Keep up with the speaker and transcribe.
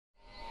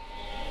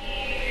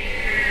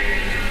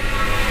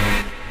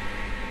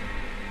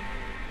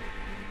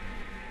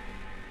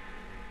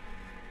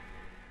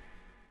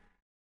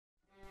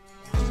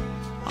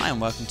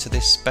welcome to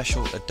this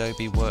special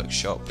Adobe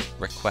Workshop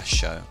request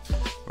show,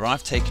 where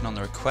I've taken on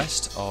the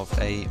request of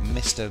a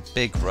Mr.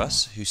 Big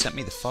Russ who sent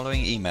me the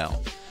following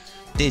email.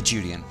 Dear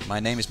Julian, my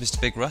name is Mr.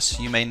 Big Russ.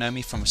 You may know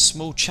me from a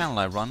small channel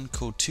I run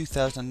called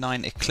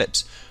 2009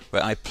 Eclipse,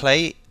 where I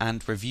play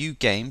and review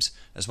games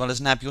as well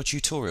as nab your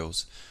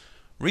tutorials.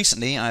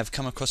 Recently I have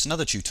come across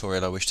another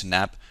tutorial I wish to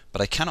nab,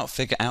 but I cannot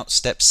figure out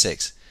step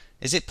 6.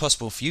 Is it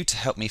possible for you to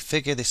help me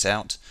figure this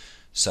out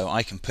so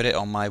I can put it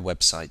on my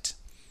website?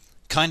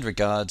 Kind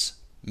regards,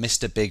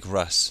 Mr. Big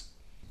Russ.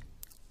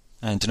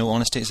 And in all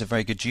honesty, it's a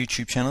very good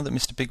YouTube channel that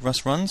Mr. Big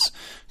Russ runs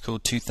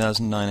called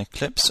 2009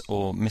 Eclipse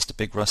or Mr.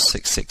 Big Russ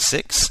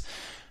 666.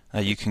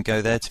 You can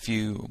go there to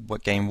view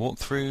game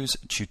walkthroughs,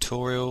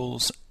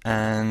 tutorials,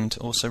 and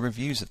also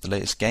reviews of the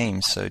latest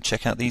games. So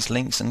check out these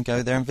links and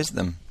go there and visit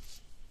them.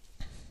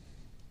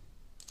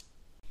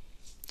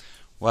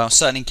 Well,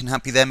 certainly can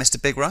help you there,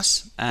 Mr. Big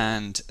Russ.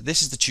 And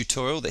this is the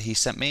tutorial that he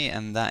sent me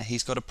and that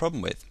he's got a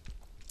problem with.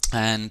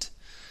 And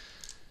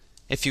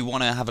if you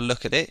want to have a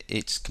look at it,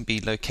 it can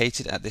be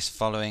located at this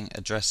following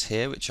address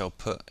here, which I'll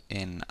put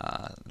in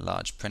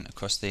large print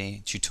across the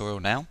tutorial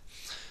now.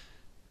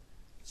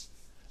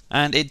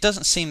 And it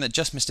doesn't seem that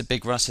just Mr.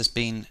 Big Russ has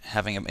been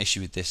having an issue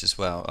with this as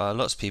well.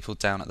 Lots of people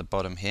down at the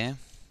bottom here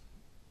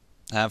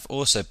have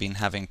also been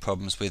having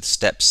problems with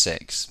step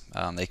 6.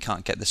 They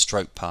can't get the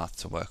stroke path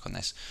to work on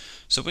this.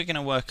 So we're going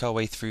to work our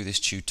way through this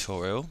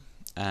tutorial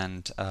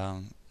and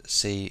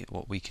see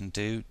what we can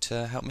do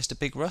to help Mr.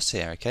 Big Russ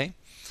here, okay?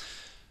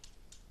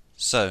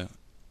 So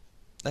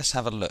let's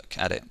have a look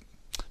at it.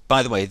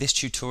 By the way, this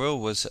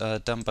tutorial was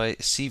done by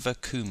Siva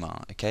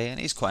Kumar, okay, and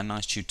it's quite a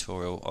nice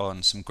tutorial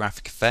on some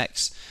graphic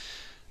effects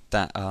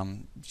that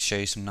show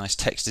you some nice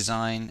text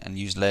design and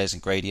use layers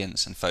and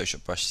gradients and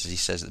Photoshop brushes, as he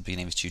says at the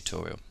beginning of his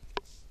tutorial.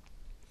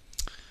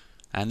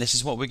 And this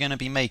is what we're going to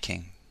be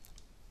making.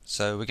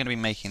 So we're going to be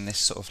making this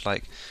sort of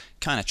like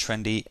kind of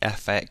trendy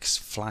FX,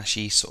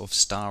 flashy, sort of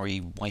starry,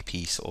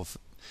 wipey, sort of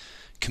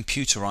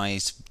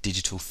computerized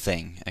digital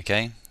thing,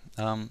 okay?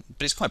 But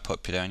it's quite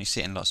popular and you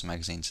see it in lots of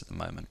magazines at the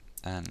moment.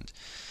 And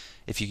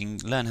if you can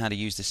learn how to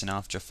use this in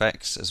After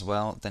Effects as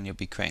well, then you'll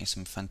be creating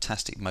some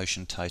fantastic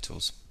motion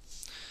titles.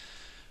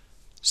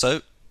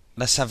 So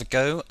let's have a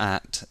go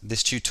at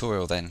this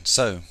tutorial then.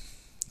 So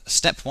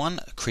step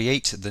 1,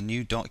 create the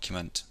new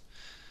document.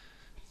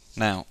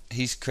 Now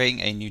he's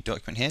creating a new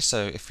document here,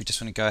 so if we just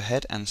want to go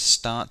ahead and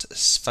start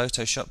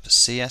Photoshop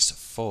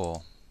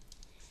CS4.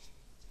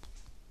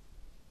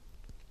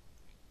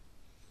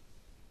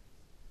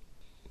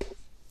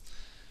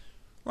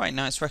 Right,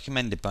 now it's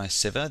recommended by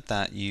Siva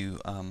that you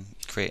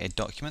create a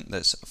document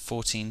that's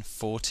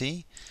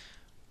 1440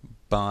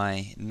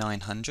 by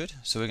 900.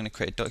 So we're going to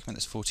create a document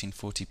that's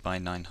 1440 by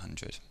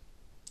 900.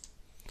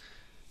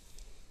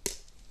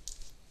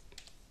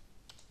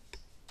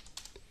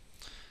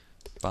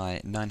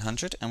 By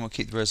 900, and we'll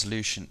keep the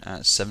resolution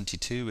at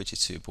 72, which is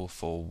suitable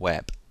for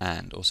web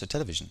and also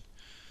television.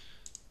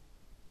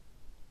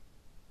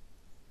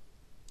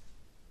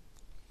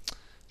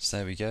 So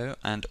there we go,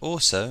 and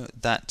also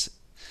that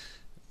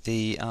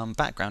the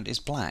background is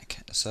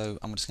black, so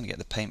I'm just going to get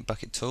the paint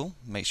bucket tool,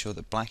 make sure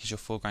that black is your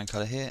foreground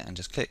color here, and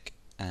just click,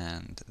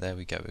 and there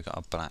we go, we've got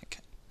our black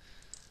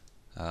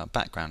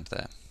background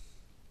there.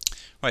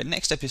 Right,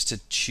 next step is to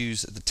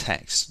choose the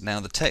text. Now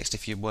the text,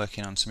 if you're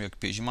working on some of your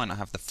computers, you might not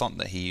have the font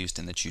that he used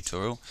in the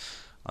tutorial.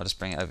 I'll just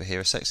bring it over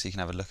here a sec so you can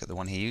have a look at the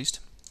one he used.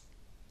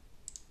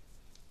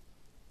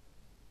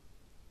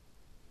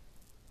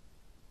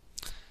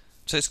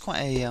 So it's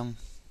quite a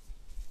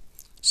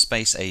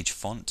space age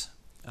font.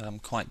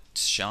 Quite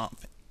sharp.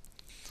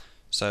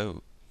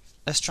 So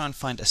let's try and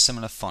find a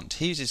similar font.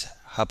 He uses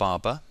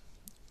Hababa,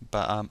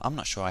 but I'm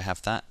not sure I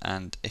have that,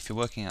 and if you're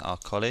working at our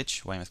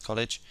college, Weymouth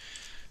College,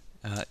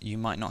 you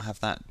might not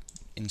have that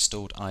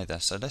installed either.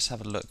 So let's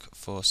have a look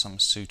for some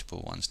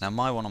suitable ones. Now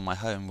my one on my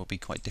home will be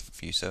quite different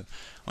for you, so I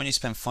want you to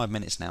spend 5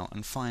 minutes now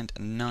and find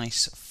a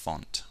nice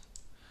font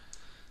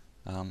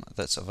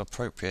that's of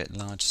appropriate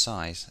large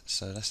size.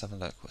 So let's have a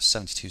look. Well,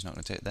 72 is not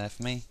going to do it there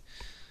for me.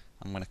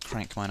 I'm going to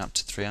crank mine up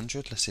to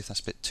 300. Let's see if that's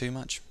a bit too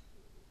much.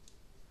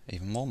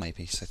 Even more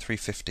maybe, so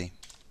 350.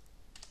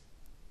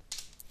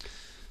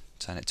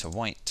 Turn it to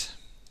white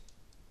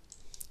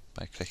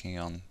by clicking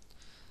on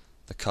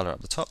the colour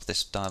up the top.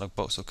 This dialog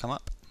box will come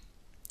up.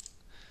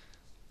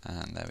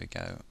 And there we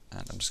go.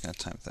 And I'm just going to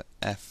type the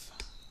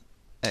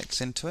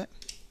FX into it.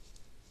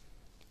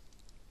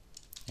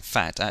 In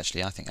fact,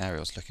 actually, I think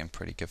Arial's looking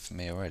pretty good for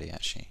me already,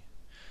 actually.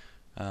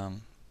 I'll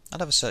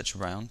have a search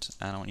around,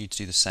 and I want you to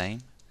do the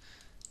same.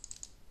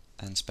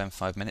 And spend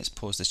 5 minutes,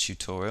 pause this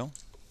tutorial,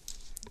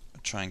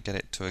 try and get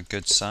it to a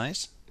good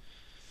size,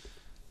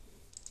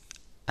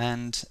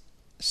 and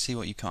see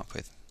what you come up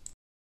with.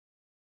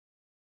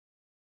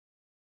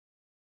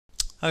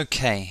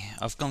 Okay,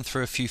 I've gone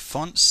through a few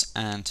fonts,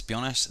 and to be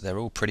honest, they're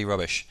all pretty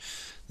rubbish.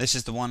 This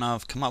is the one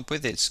I've come up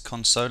with. It's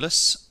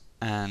Consolus,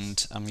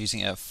 and I'm using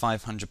it at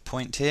 500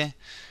 point here.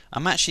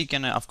 I've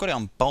got it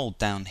on bold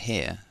down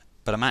here,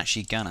 but I'm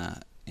actually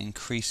gonna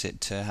increase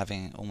it to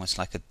having almost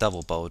like a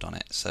double bold on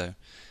it. So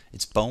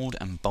it's bold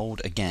and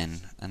bold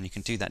again, and you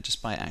can do that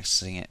just by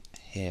accessing it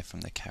here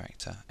from the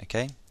character.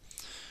 Okay,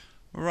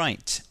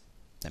 right,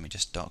 let me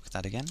just dock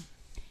that again,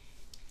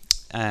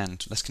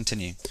 and let's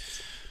continue.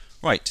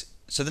 Right,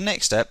 so the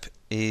next step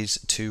is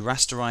to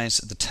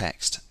rasterize the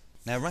text.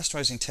 Now,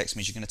 rasterizing text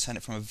means you're going to turn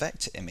it from a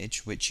vector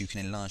image, which you can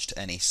enlarge to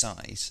any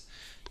size,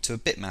 to a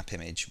bitmap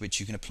image, which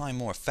you can apply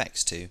more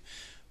effects to,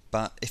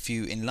 but if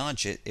you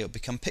enlarge it, it'll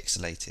become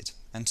pixelated.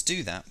 And to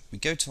do that, we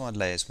go to our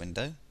layers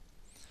window.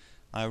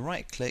 I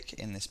right click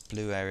in this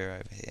blue area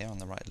over here on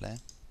the right layer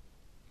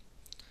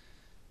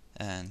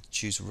and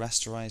choose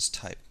rasterize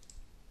type.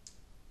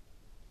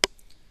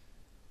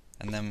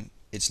 And then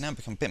it's now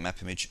become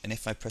bitmap image, and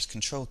if I press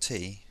Ctrl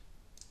T,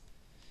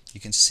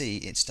 you can see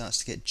it starts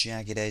to get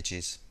jagged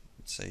edges,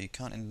 so you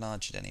can't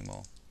enlarge it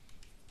anymore.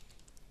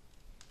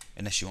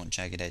 Unless you want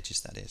jagged edges,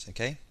 that is,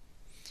 okay?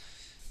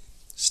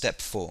 Step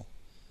 4.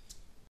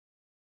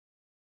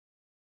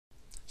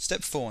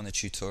 Step 4 in the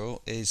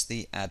tutorial is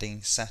the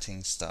adding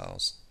setting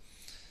styles.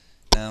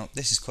 Now,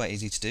 this is quite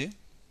easy to do.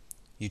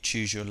 You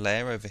choose your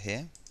layer over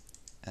here,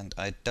 and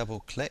I double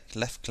click,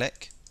 left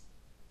click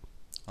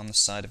on the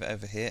side of it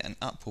over here, and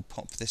up will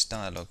pop this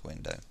dialog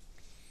window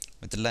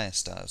with the layer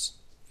styles.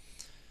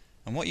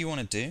 And what you want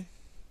to do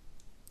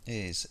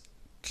is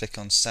click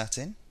on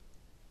satin.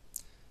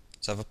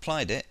 So I've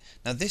applied it.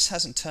 Now this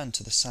hasn't turned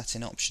to the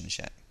satin options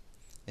yet.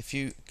 If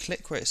you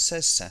click where it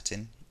says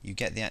satin, you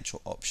get the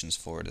actual options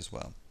for it as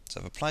well. So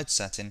I've applied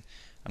satin.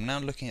 I'm now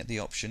looking at the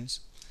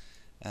options,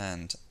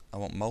 and I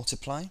want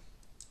multiply,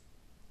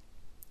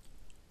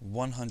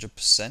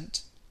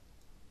 100%,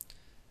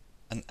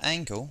 an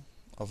angle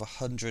of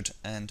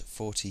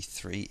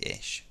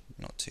 143-ish,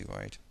 not too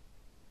worried.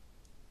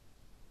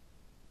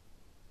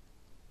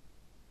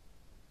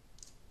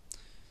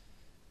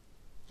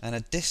 And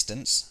a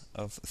distance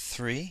of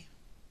 3.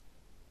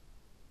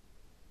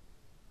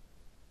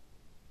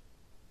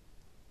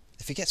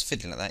 If it gets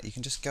fiddly like that, you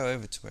can just go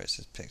over to where it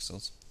says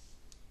pixels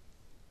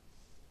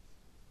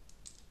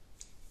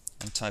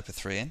and type a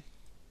 3 in,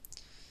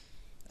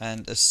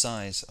 and a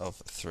size of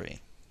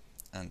 3,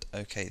 and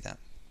OK that.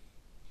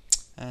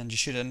 And you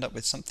should end up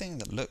with something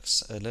that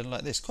looks a little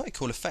like this. Quite a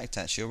cool effect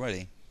actually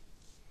already.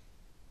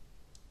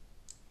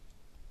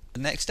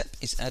 The next step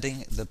is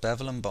adding the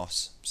bevel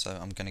emboss. So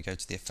I'm going to go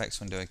to the effects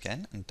window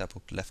again and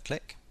double left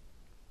click,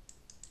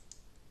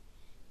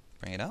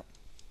 bring it up,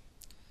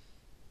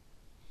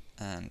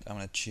 and I'm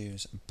going to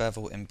choose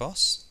bevel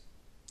emboss,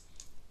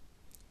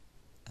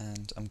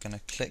 and I'm going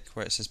to click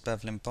where it says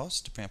bevel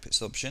emboss to bring up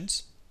its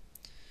options.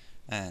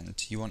 And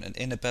you want an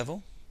inner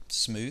bevel,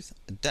 smooth,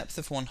 a depth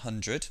of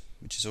 100,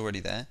 which is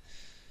already there,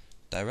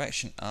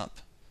 direction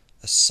up,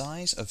 a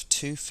size of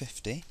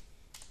 250,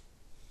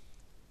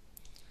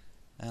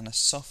 and a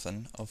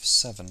soften of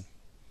 7.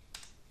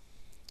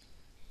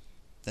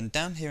 Then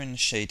down here in the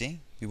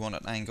shading, we want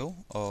an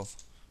angle of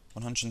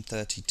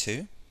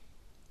 132,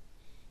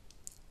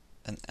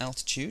 an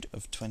altitude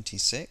of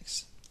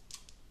 26,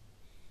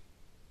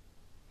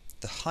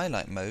 the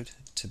highlight mode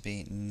to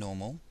be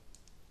normal,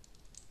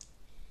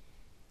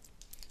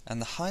 and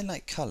the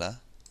highlight color,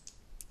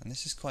 and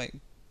this is quite,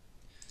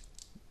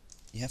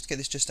 you have to get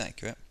this just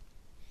accurate,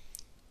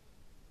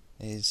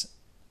 is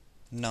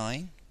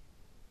 9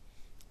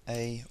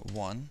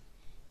 A1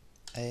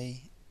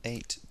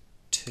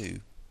 A82,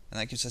 and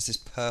that gives us this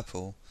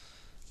purple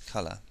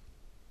color.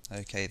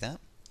 Okay, that.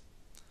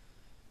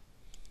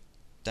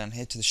 Down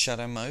here to the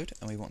shadow mode,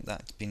 and we want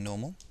that to be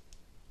normal.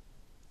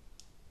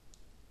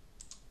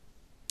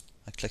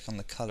 I click on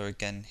the color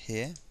again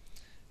here,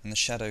 and the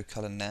shadow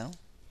color now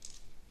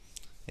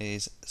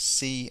is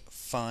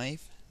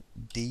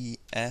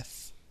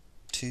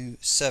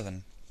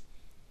C5DF27,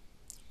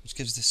 which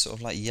gives this sort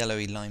of like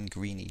yellowy lime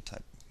greeny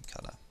type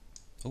color.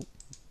 Oh,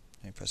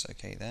 let me press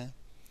OK there.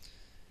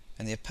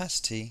 And the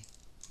opacity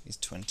is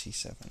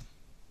 27.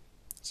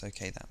 It's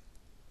OK that.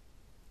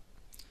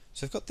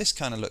 So we've got this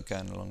kind of look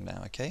going along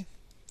now, okay?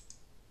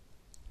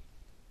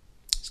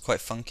 It's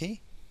quite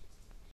funky.